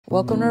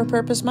Welcome to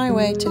Repurpose My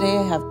Way. Today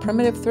I have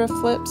primitive thrift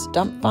flips,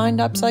 dump find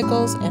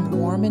upcycles, and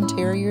warm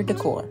interior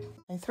decor.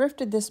 I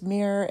thrifted this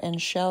mirror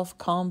and shelf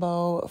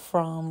combo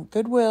from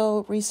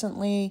Goodwill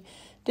recently.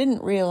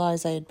 Didn't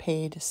realize I had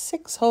paid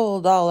 $6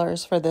 whole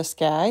for this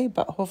guy,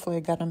 but hopefully I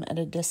got him at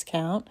a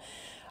discount.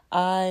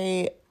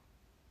 I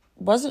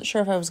wasn't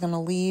sure if I was going to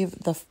leave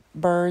the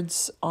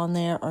birds on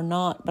there or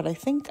not, but I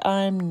think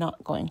I'm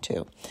not going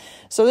to.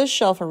 So this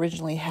shelf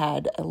originally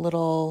had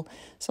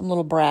some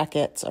little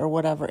brackets or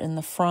whatever in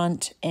the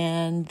front,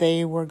 and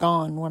they were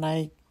gone when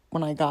I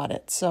got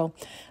it. So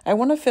I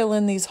want to fill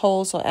in these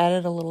holes, so I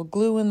added a little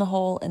glue in the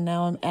hole, and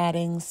now I'm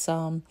adding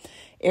some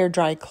air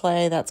dry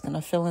clay that's going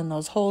to fill in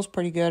those holes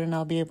pretty good, and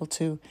I'll be able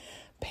to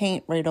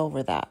paint right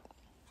over that.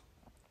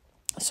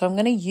 So I'm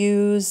going to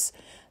use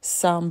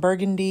some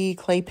burgundy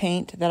clay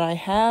paint that I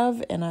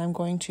have, and I'm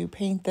going to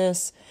paint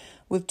this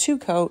with 2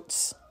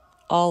 coats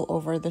all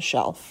over the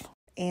shelf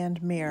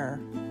and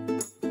mirror.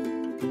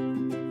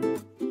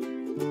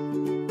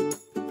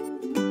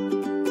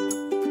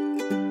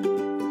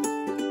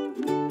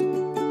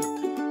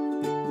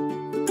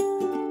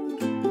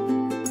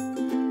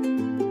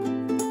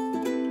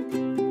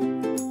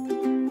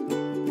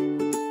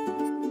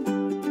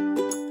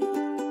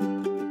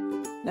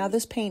 Now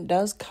this paint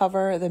does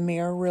cover the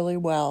mirror really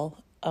well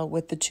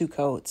with the 2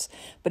 coats,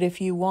 but if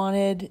you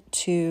wanted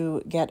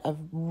to get a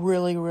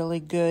really, really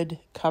good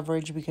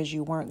coverage because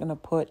you weren't going to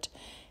put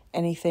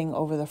anything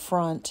over the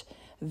front,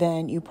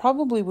 then you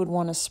probably would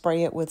want to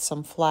spray it with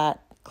some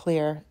flat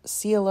clear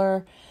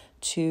sealer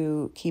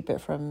to keep it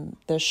from,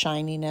 the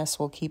shininess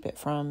will keep it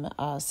from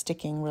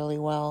sticking really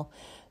well.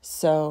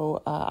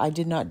 So I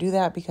did not do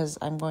that because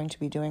I'm going to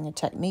be doing a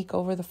technique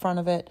over the front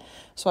of it.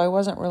 So I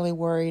wasn't really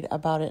worried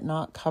about it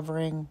not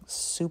covering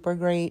super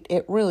great.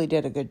 It really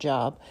did a good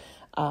job,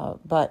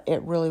 but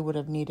it really would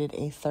have needed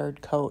a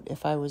 3rd coat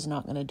if I was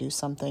not going to do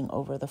something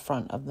over the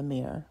front of the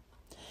mirror.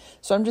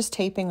 So I'm just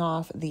taping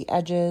off the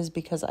edges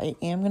because I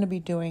am going to be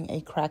doing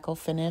a crackle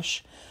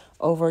finish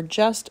over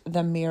just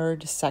the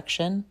mirrored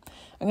section.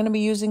 I'm going to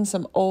be using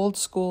some old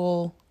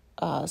school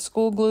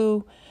school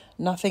glue.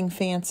 Nothing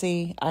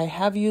fancy. I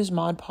have used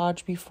Mod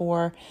Podge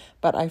before,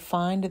 but I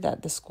find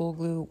that the school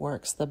glue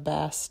works the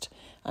best.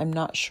 I'm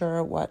not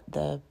sure what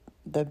the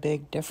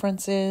big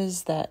difference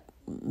is that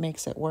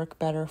makes it work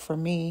better for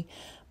me,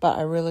 but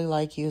I really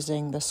like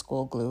using the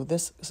school glue.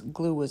 This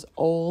glue was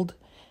old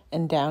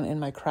and down in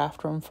my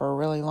craft room for a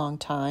really long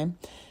time,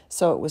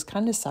 so it was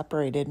kind of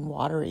separated and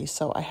watery,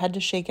 so I had to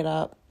shake it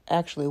up,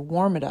 actually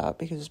warm it up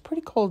because it's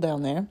pretty cold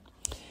down there.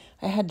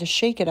 I had to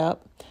shake it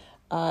up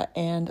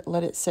and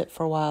let it sit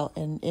for a while,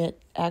 and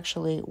it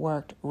actually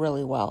worked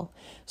really well.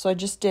 So I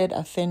just did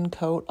a thin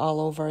coat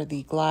all over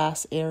the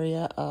glass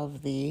area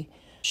of the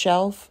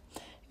shelf,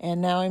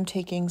 and now I'm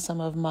taking some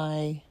of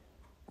my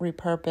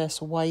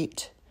Repurposed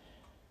white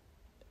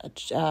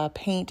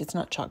paint. It's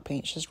not chalk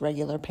paint, it's just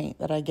regular paint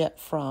that I get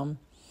from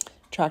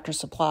Tractor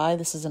Supply.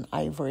 This is an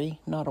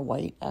ivory, not a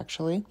white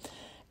actually.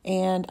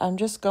 And I'm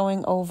just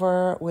going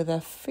over with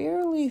a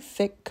fairly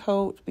thick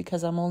coat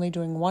because I'm only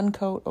doing 1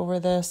 coat over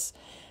this.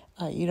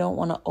 You don't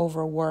want to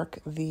overwork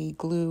the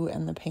glue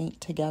and the paint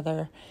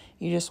together.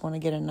 You just want to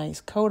get a nice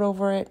coat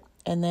over it.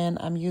 And then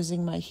I'm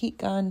using my heat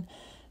gun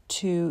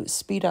to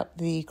speed up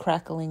the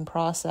crackling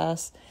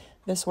process.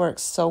 This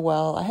works so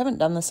well. I haven't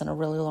done this in a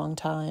really long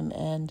time,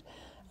 and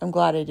I'm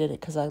glad I did it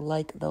because I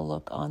like the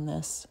look on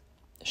this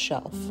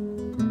shelf.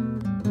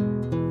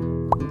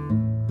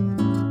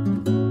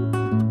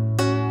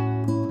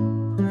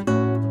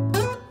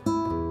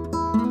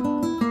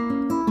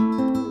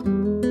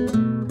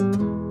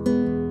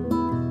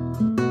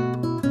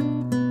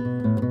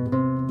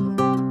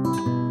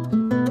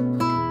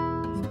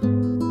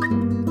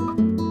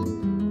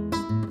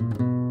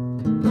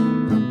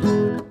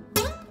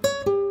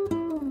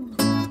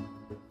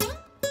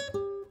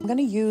 I'm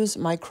going to use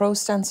my crow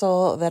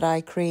stencil that I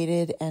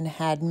created and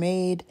had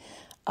made.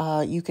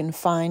 You can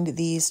find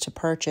these to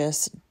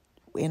purchase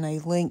in a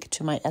link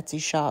to my Etsy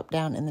shop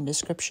down in the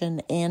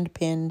description and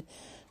pinned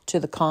to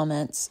the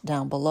comments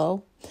down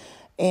below.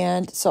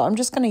 And so I'm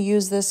just going to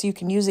use this. You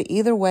can use it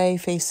either way,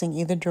 facing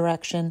either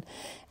direction.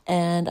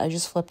 And I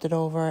just flipped it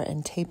over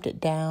and taped it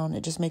down.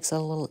 It just makes it a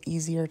little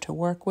easier to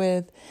work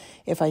with.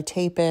 If I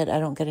tape it, I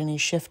don't get any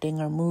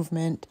shifting or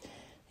movement,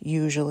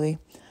 usually.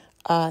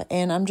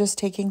 And I'm just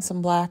taking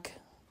some black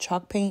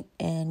chalk paint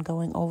and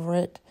going over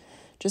it,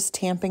 just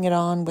tamping it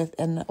on with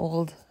an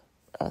old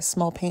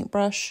small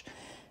paintbrush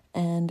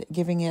and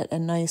giving it a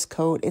nice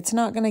coat. It's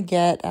not going to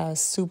get a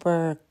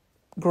super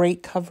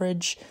great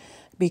coverage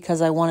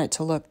because I want it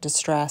to look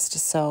distressed,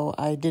 so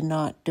I did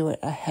not do it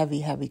a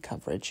heavy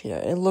coverage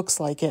here. It looks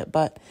like it,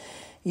 but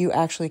you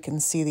actually can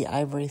see the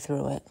ivory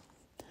through it.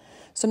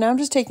 So now I'm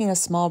just taking a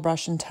small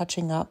brush and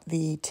touching up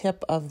the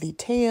tip of the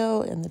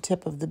tail and the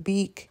tip of the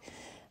beak,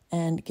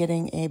 and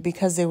getting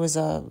because there was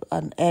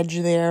an edge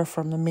there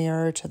from the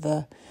mirror to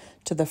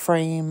the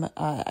frame,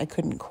 I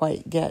couldn't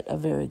quite get a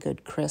very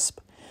good crisp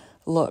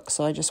look,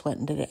 so I just went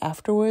and did it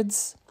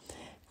afterwards.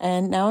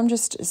 And now I'm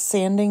just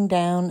sanding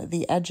down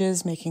the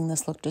edges, making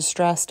this look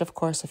distressed. Of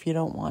course, if you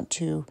want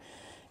to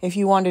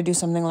do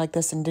something like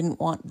this and didn't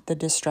want the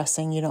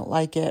distressing, you don't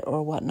like it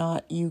or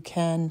whatnot, you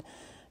can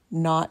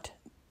not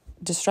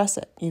distress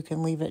it. You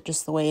can leave it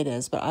just the way it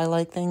is. But I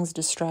like things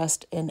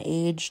distressed and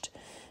aged,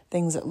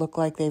 things that look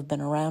like they've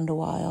been around a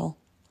while.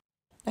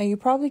 Now you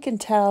probably can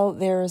tell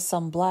there's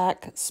some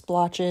black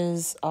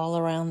splotches all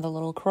around the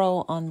little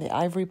crow on the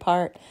ivory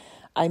part.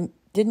 I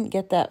didn't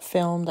get that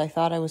filmed. I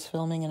thought I was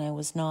filming and I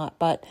was not,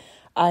 but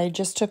I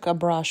just took a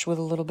brush with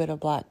a little bit of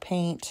black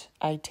paint.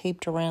 I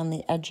taped around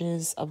the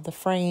edges of the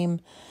frame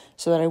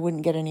so that I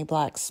wouldn't get any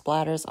black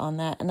splatters on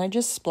that. And I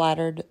just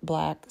splattered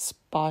black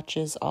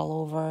splotches all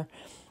over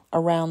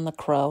around the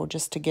crow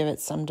just to give it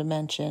some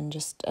dimension,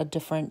 just a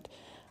different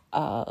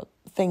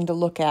thing to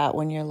look at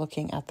when you're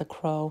looking at the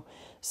crow.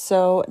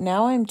 So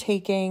now I'm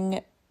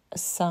taking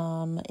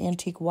some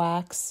antique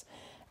wax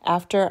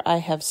after I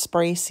have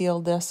spray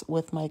sealed this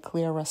with my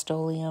clear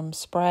Rust-Oleum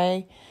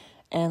spray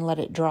and let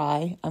it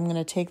dry. I'm going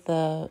to take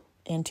the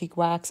antique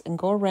wax and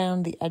go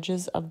around the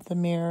edges of the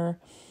mirror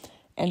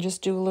and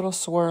just do a little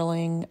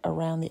swirling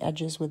around the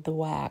edges with the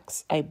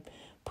wax. I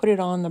put it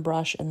on the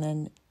brush and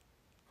then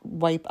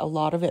wipe a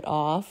lot of it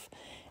off,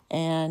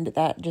 and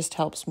that just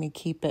helps me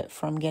keep it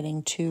from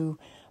getting too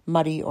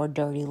muddy or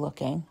dirty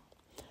looking.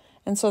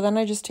 And so then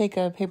I just take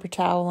a paper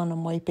towel and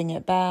I'm wiping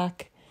it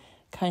back,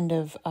 kind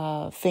of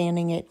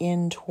fanning it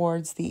in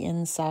towards the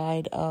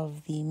inside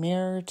of the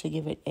mirror to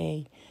give it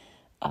a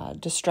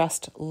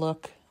distressed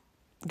look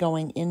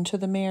going into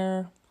the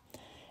mirror.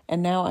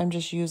 And now I'm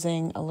just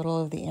using a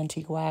little of the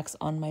antique wax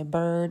on my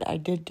bird. I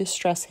did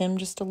distress him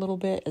just a little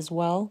bit as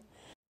well.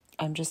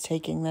 I'm just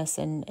taking this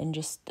and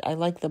I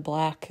like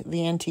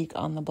the antique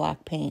on the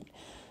black paint.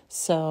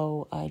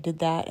 So I did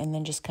that and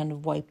then just kind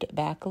of wiped it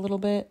back a little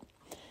bit.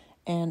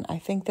 And I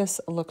think this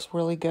looks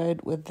really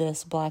good with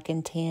this black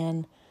and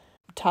tan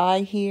tie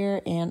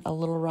here and a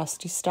little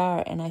rusty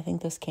star. And I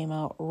think this came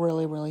out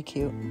really, really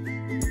cute.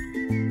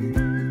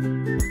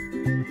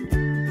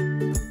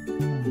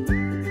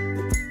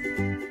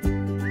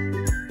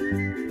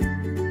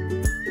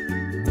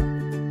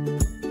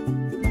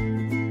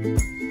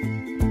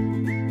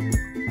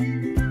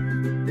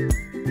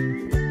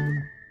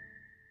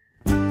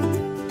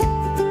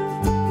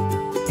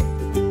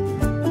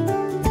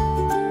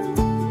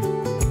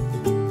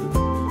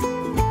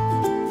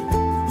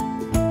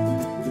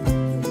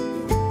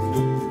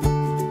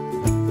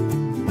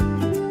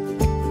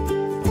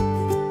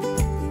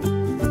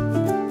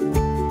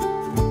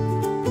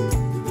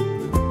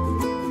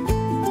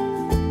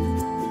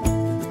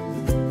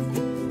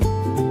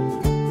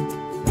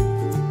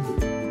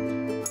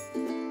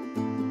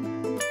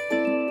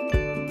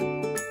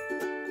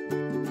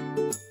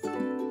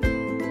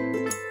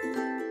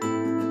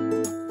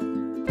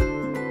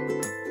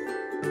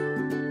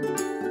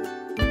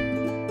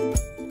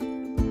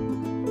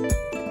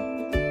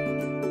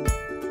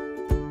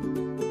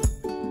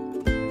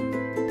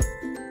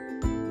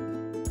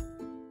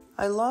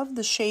 I love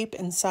the shape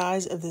and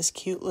size of this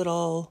cute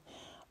little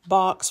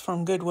box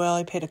from Goodwill.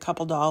 I paid a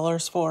couple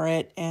dollars for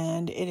it,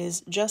 and it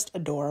is just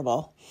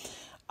adorable.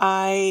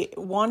 I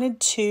wanted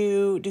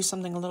to do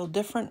something a little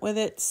different with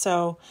it,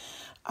 so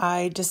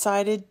I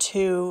decided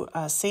to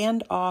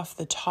sand off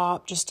the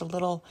top just a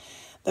little.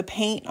 The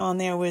paint on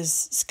there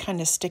was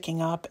kind of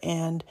sticking up,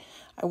 and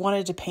I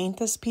wanted to paint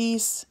this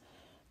piece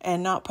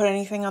and not put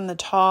anything on the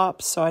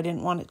top, so I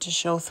didn't want it to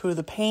show through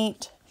the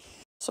paint.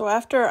 So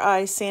after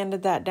I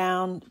sanded that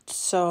down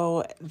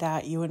so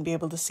that you wouldn't be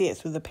able to see it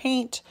through the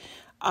paint,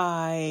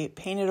 I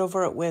painted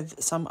over it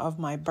with some of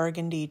my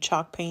burgundy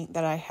chalk paint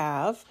that I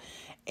have.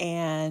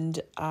 And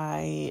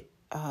I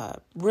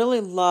really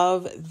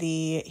love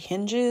the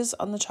hinges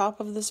on the top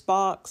of this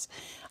box.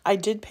 I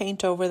did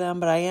paint over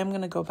them, but I am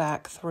going to go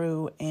back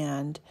through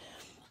and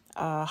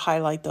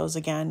highlight those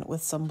again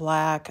with some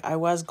black. I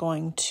was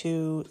going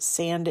to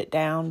sand it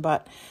down,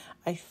 but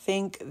I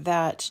think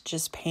that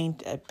just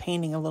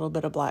painting a little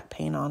bit of black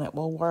paint on it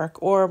will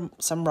work, or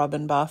some rub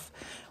and buff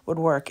would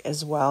work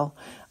as well.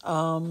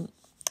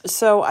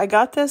 So I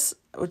got this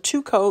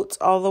 2 coats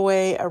all the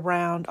way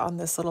around on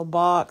this little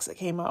box. It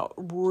came out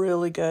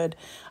really good.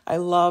 I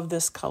love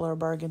this color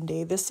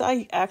burgundy. This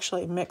I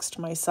actually mixed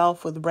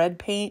myself with red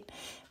paint,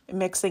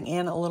 mixing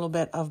in a little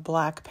bit of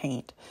black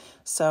paint.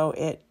 So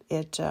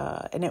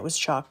and it was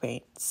chalk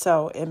paint.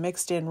 So it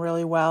mixed in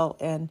really well,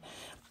 and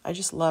I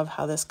just love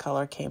how this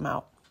color came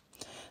out.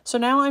 So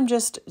now I'm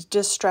just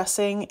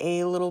distressing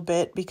a little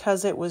bit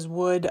because it was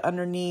wood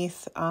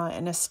underneath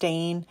and a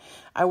stain.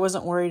 I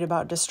wasn't worried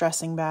about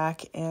distressing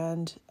back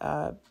and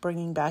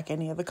bringing back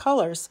any of the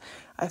colors.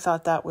 I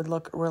thought that would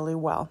look really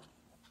well.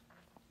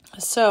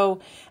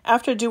 So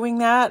after doing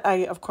that,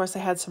 of course I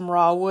had some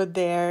raw wood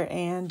there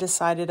and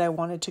decided I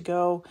wanted to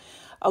go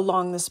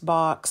along this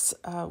box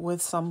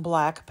with some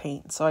black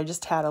paint. So I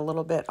just had a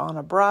little bit on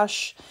a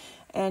brush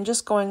and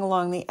just going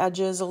along the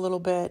edges a little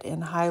bit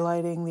and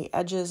highlighting the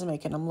edges,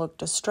 making them look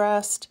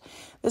distressed.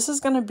 This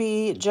is going to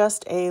be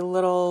just a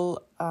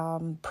little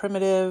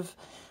primitive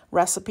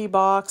recipe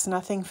box,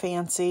 nothing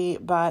fancy,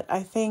 but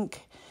I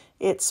think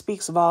it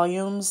speaks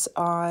volumes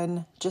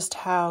on just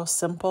how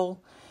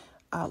simple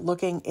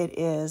looking it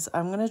is.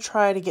 I'm going to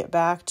try to get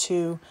back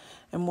to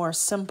a more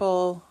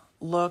simple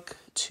look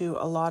to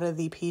a lot of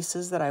the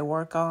pieces that I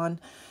work on.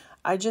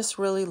 I just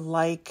really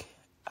like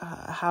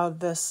how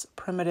this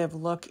primitive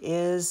look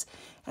is,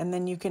 and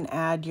then you can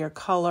add your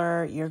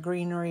color, your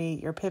greenery,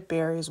 your pip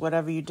berries,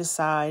 whatever you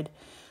decide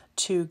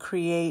to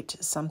create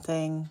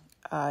something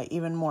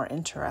even more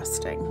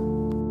interesting.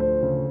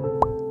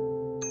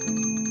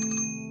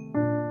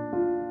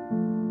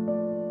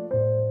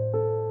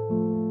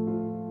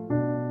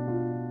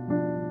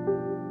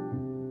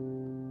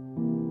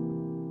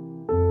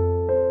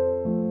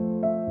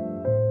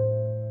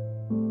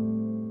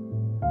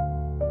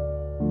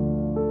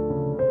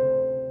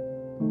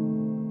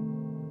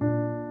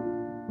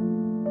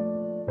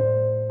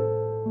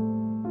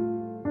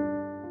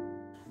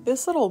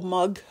 This little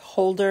mug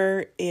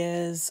holder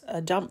is a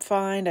dump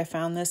find. I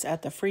found this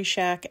at the Free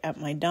Shack at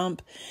my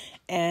dump,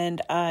 and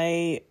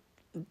I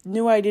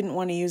knew I didn't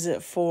want to use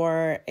it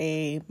for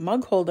a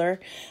mug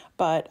holder,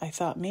 but I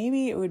thought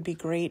maybe it would be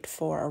great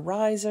for a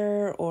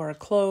riser or a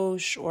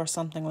cloche or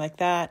something like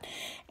that.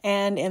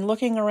 And in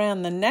looking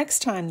around the next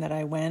time that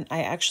I went,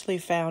 I actually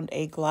found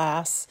a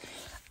glass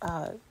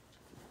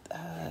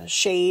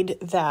shade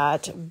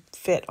that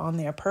fit on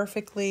there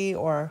perfectly,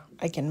 or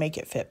I can make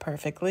it fit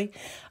perfectly.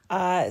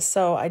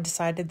 So I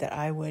decided that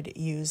I would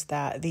use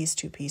these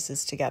two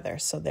pieces together.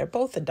 So they're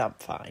both a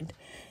dump find,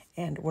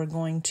 and we're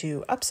going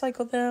to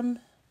upcycle them,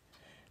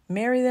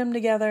 marry them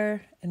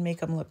together, and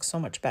make them look so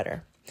much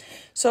better.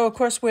 So of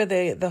course, where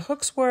the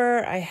hooks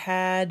were, I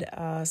had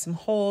some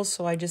holes,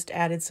 so I just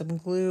added some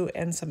glue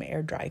and some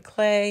air dry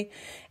clay.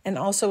 And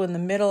also in the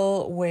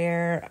middle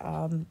where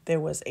there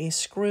was a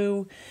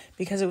screw,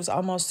 because it was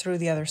almost through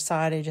the other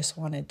side, I just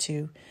wanted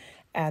to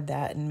add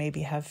that and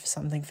maybe have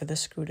something for the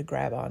screw to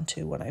grab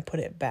onto when I put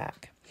it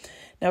back.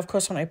 Now, of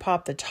course, when I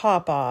popped the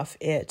top off,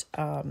 it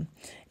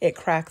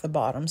cracked the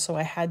bottom, so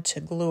I had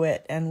to glue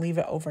it and leave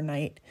it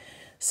overnight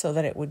so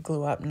that it would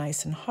glue up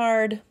nice and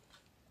hard.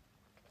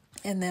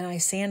 And then I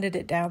sanded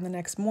it down the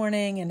next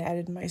morning and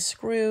added my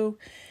screw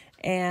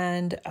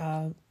and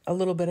a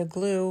little bit of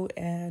glue,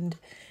 and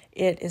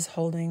it is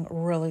holding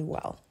really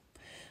well.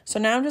 So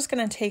now I'm just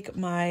going to take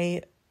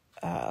my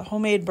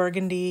homemade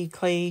burgundy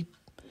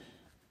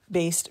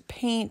clay-based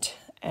paint,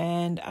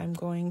 and I'm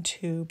going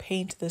to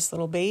paint this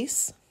little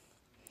base.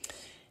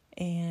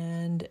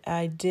 And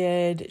I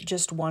did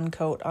just one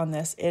coat on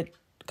this. It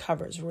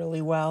covers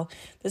really well.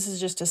 This is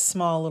just a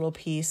small little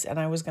piece, and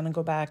I was going to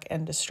go back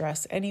and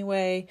distress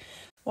anyway.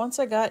 Once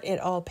I got it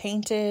all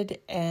painted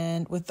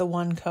and with the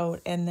one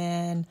coat and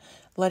then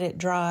let it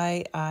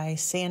dry, I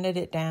sanded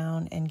it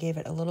down and gave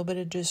it a little bit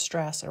of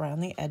distress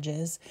around the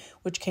edges,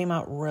 which came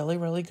out really,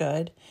 really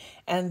good.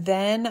 And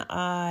then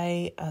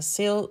I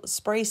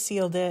spray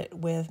sealed it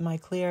with my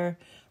clear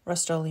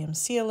Rust-Oleum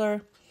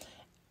sealer,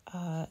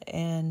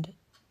 and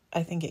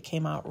I think it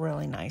came out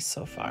really nice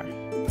so far.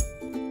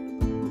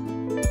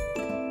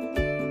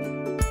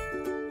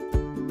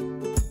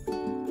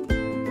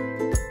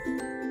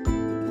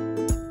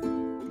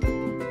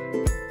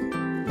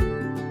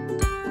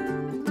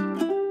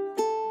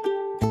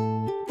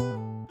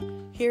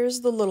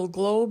 Here's the little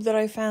globe that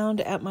I found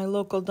at my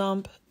local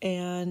dump,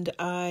 and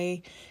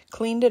I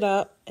cleaned it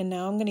up, and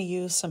now I'm going to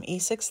use some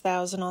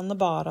E6000 on the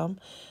bottom.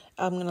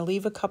 I'm going to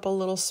leave a couple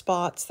little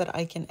spots that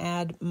I can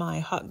add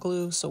my hot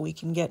glue so we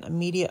can get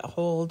immediate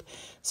hold,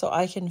 so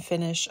I can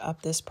finish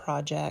up this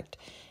project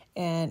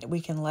and we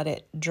can let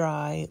it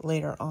dry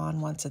later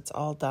on once it's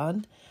all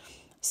done.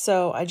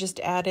 So I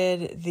just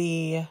added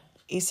the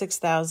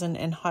E6000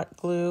 and hot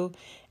glue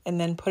and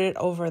then put it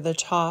over the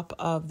top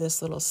of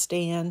this little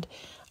stand.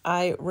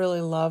 I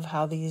really love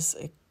how these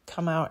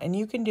come out, and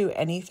you can do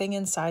anything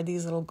inside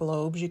these little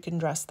globes. You can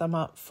dress them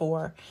up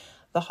for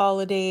the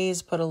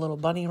holidays, put a little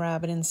bunny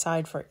rabbit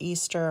inside for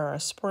Easter or a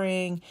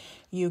spring.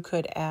 You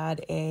could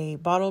add a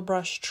bottle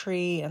brush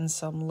tree and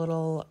some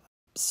little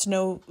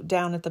snow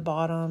down at the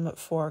bottom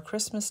for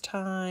Christmas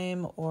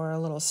time, or a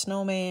little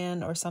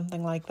snowman or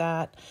something like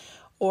that.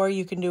 Or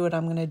you can do what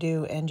I'm going to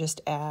do and just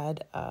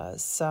add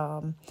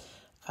some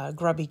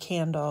grubby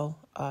candle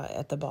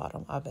at the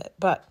bottom of it.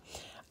 But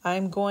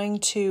I'm going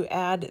to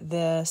add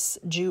this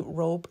jute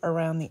rope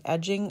around the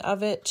edging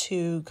of it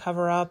to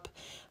cover up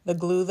the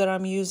glue that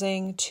I'm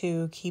using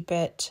to keep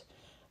it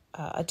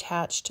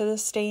attached to the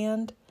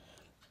stand.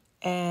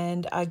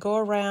 And I go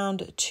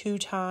around 2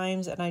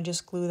 times and I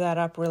just glue that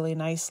up really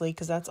nicely,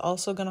 because that's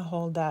also going to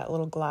hold that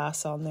little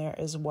glass on there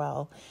as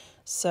well.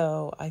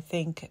 So I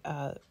think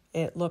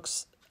it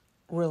looks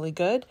really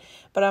good.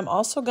 But I'm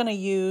also going to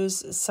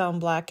use some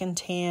black and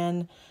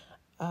tan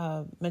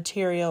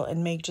material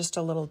and make just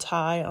a little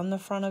tie on the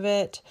front of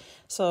it.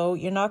 So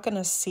you're not going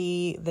to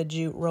see the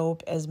jute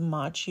rope as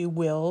much. You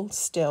will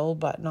still,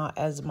 but not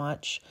as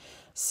much.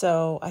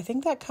 So I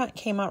think that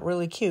came out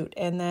really cute.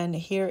 And then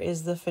here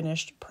is the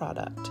finished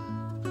product.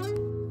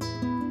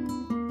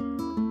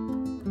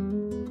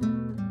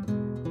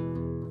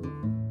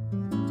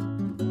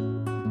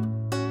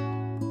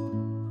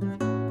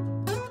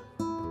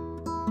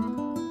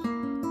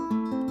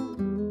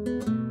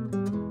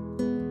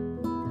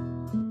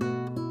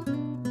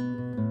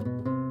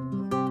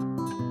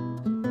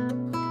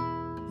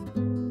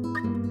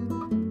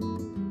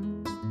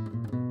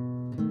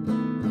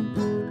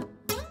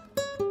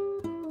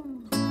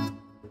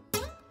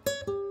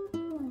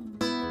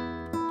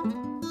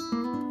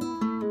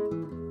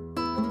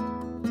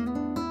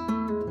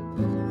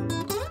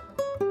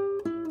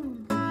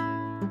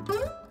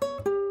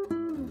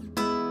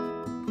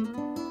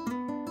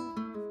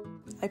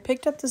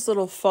 picked up this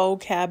little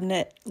faux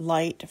cabinet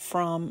light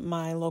from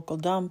my local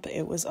dump.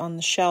 It was on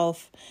the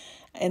shelf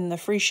in the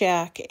Free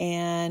Shack,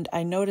 and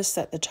I noticed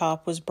that the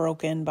top was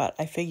broken, but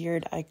I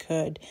figured I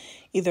could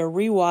either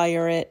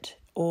rewire it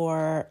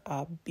or,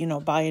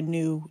 buy a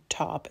new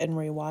top and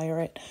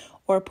rewire it,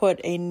 or put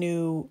a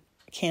new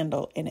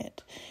candle in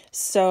it.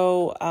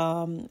 So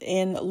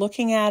in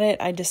looking at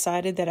it, I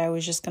decided that I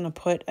was just going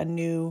to put a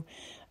new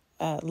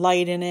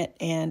light in it,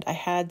 and I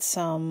had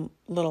some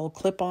little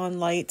clip-on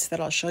lights that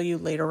I'll show you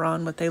later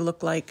on what they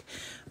look like,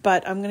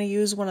 but I'm going to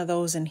use one of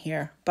those in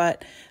here.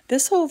 But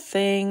this whole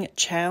thing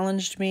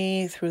challenged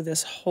me through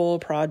this whole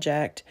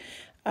project.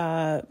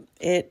 The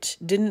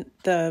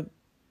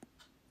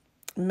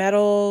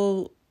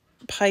metal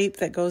pipe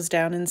that goes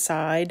down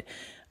inside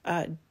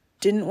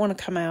didn't want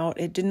to come out.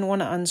 It didn't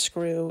want to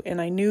unscrew,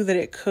 and I knew that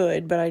it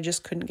could, but I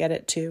just couldn't get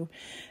it to.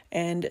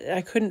 And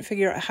I couldn't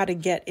figure out how to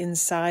get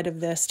inside of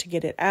this to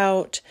get it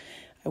out.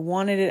 I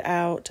wanted it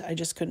out. I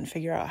just couldn't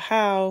figure out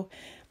how.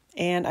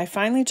 And I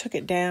finally took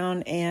it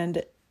down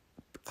and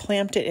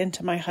clamped it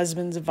into my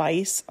husband's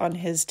vise on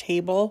his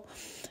table.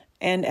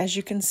 And as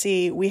you can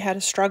see, we had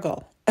a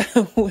struggle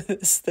with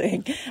this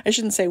thing. I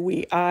shouldn't say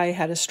we. I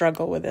had a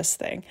struggle with this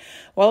thing.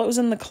 While it was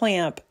in the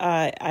clamp,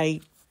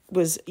 I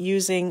was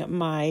using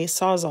my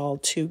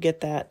Sawzall to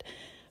get that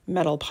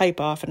metal pipe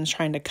off and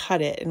trying to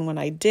cut it. And when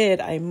I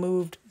did, I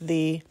moved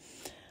the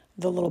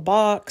little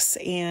box,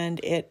 and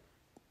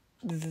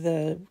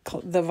the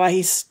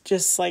vise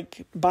just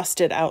like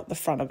busted out the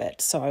front of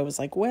it. So I was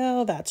like,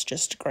 well, that's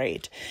just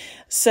great.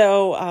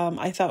 So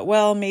I thought,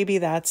 well, maybe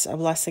that's a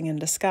blessing in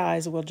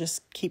disguise. We'll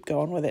just keep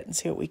going with it and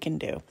see what we can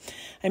do.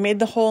 I made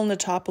the hole in the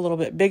top a little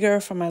bit bigger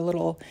for my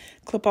little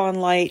clip-on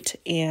light,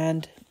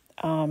 and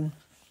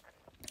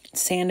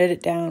sanded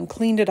it down,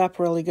 cleaned it up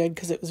really good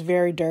because it was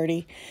very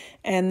dirty,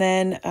 and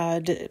then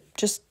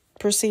just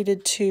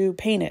proceeded to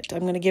paint it.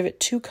 I'm going to give it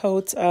 2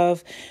 coats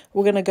of,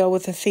 we're going to go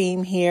with a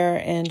theme here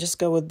and just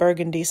go with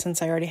burgundy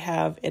since I already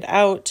have it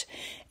out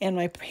and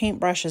my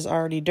paintbrush is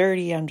already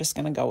dirty. I'm just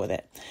going to go with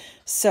it.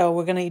 So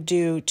we're going to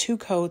do 2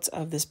 coats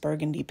of this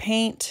burgundy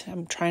paint.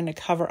 I'm trying to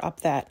cover up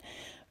that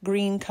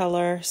green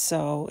color,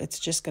 so it's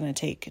just going to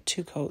take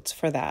 2 coats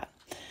for that.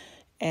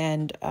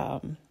 And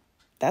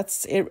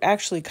it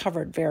actually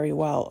covered very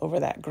well over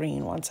that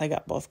green once I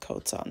got both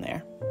coats on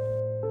there.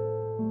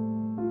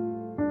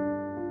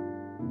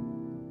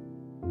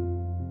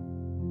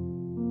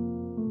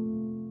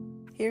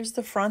 Here's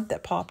the front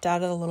that popped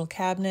out of the little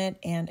cabinet,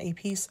 and a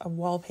piece of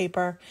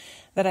wallpaper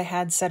that I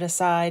had set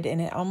aside, and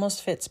it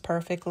almost fits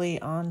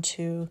perfectly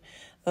onto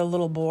the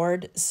little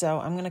board. So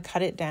I'm going to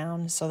cut it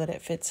down so that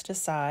it fits to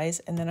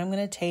size, and then I'm going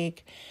to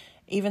take,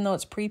 even though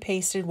it's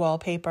pre-pasted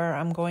wallpaper,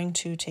 I'm going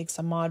to take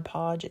some Mod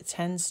Podge. It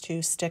tends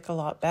to stick a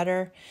lot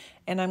better,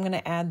 and I'm going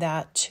to add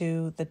that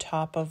to the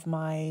top of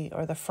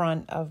the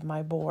front of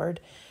my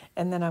board,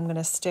 and then I'm going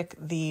to stick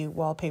the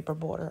wallpaper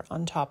border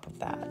on top of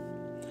that.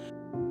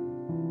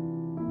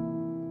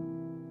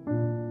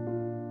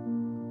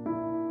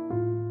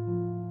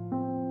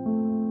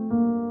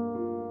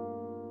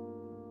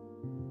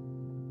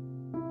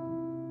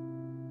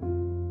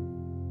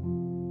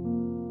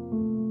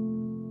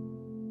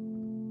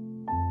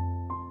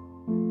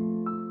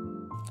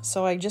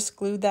 So I just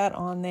glued that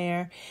on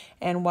there,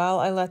 and while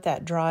I let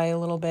that dry a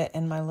little bit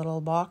and my little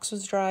box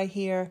was dry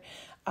here,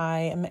 I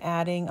am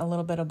adding a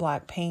little bit of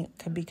black paint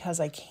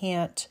because I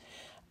can't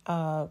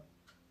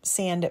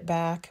sand it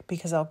back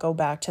because I'll go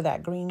back to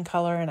that green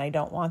color and I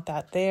don't want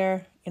that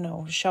there,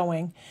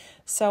 showing.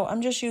 So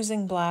I'm just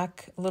using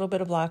black, a little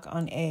bit of black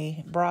on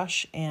a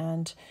brush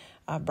and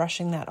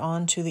brushing that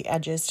onto the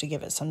edges to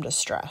give it some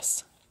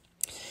distress.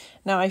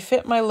 Now I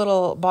fit my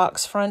little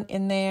box front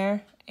in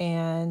there,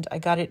 and I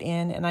got it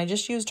in, and I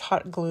just used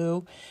hot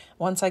glue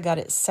once I got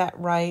it set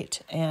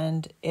right,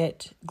 and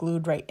it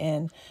glued right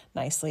in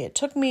nicely. It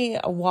took me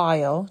a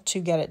while to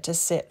get it to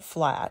sit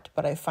flat,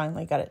 but I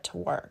finally got it to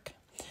work.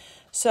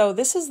 So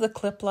this is the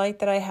clip light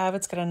that I have.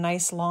 It's got a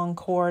nice long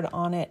cord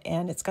on it,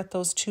 and it's got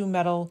those 2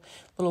 metal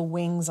little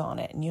wings on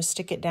it, and you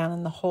stick it down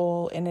in the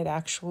hole, and it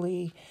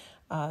actually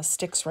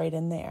sticks right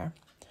in there.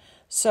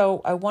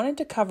 So I wanted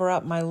to cover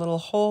up my little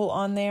hole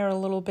on there a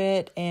little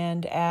bit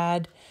and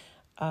add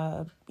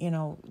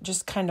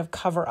just kind of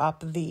cover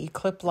up the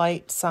clip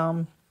light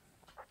some.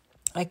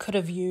 I could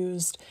have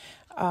used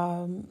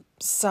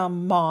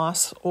some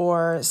moss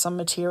or some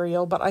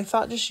material, but I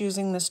thought just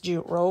using this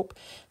jute rope,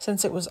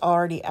 since it was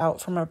already out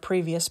from a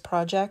previous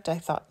project, I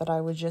thought that I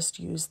would just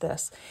use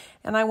this.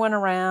 And I went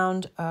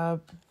around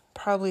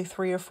probably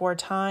 3 or 4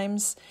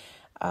 times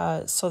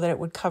so that it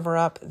would cover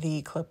up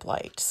the clip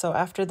light. So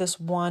after this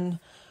one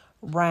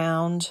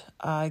round,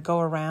 I go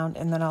around,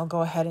 and then I'll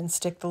go ahead and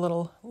stick the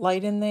little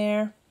light in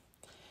there,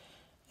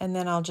 and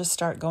then I'll just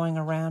start going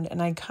around,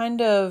 and I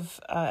kind of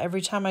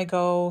every time I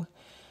go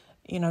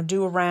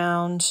do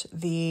around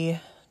the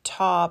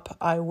top,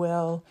 I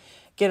will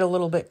get a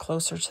little bit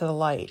closer to the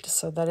light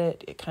so that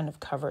it kind of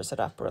covers it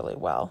up really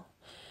well,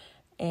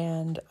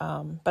 and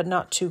but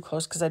not too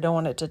close because I don't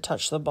want it to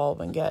touch the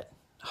bulb and get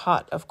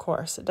hot. Of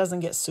course it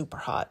doesn't get super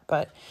hot,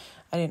 but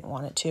I didn't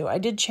want it to. I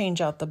did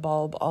change out the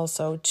bulb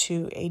also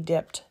to a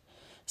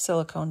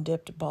silicone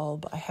dipped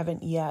bulb. I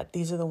haven't yet.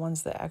 These are the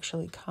ones that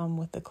actually come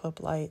with the clip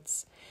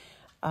lights.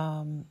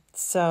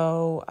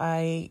 So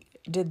I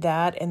did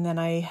that, and then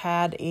I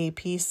had a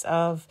piece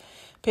of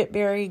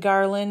pitberry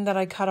garland that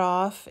I cut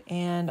off,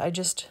 and I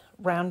just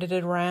rounded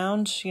it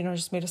around,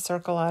 just made a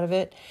circle out of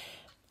it,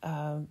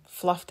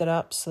 fluffed it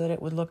up so that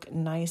it would look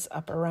nice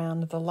up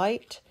around the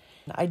light.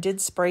 I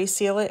did spray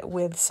seal it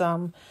with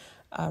some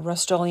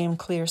Rust-Oleum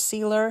clear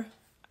sealer,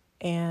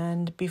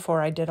 and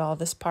before I did all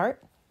this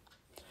part,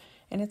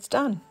 and it's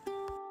done.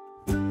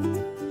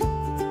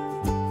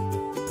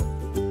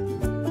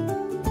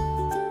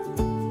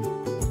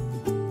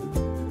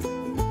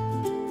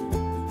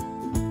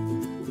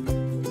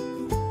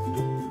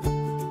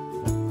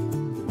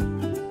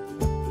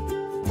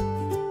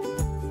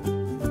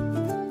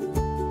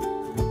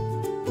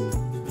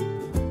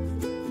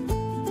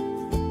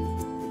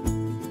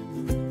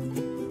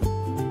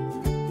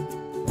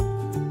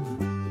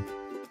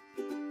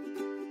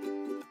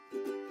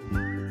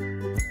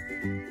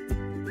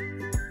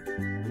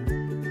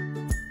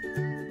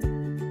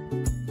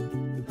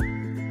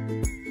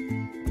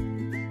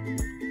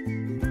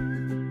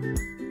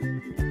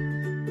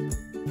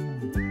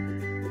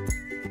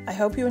 I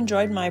hope you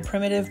enjoyed my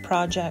primitive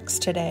projects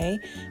today,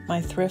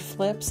 my thrift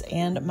flips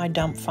and my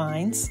dump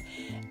finds.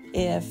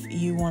 If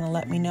you want to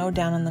let me know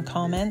down in the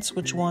comments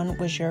which one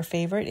was your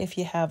favorite, if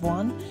you have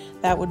one,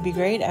 that would be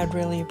great. I'd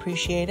really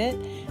appreciate it.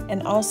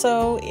 And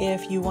also,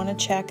 if you want to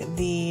check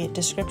the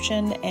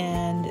description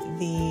and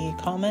the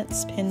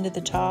comments pinned at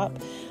the top,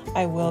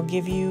 I will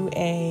give you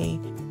a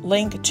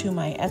link to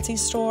my Etsy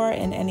store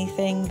and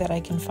anything that I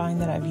can find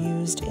that I've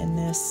used in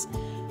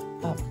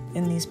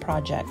these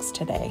projects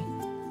today.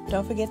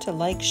 Don't forget to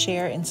like,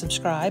 share, and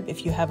subscribe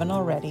if you haven't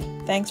already.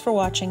 Thanks for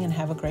watching and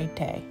have a great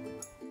day.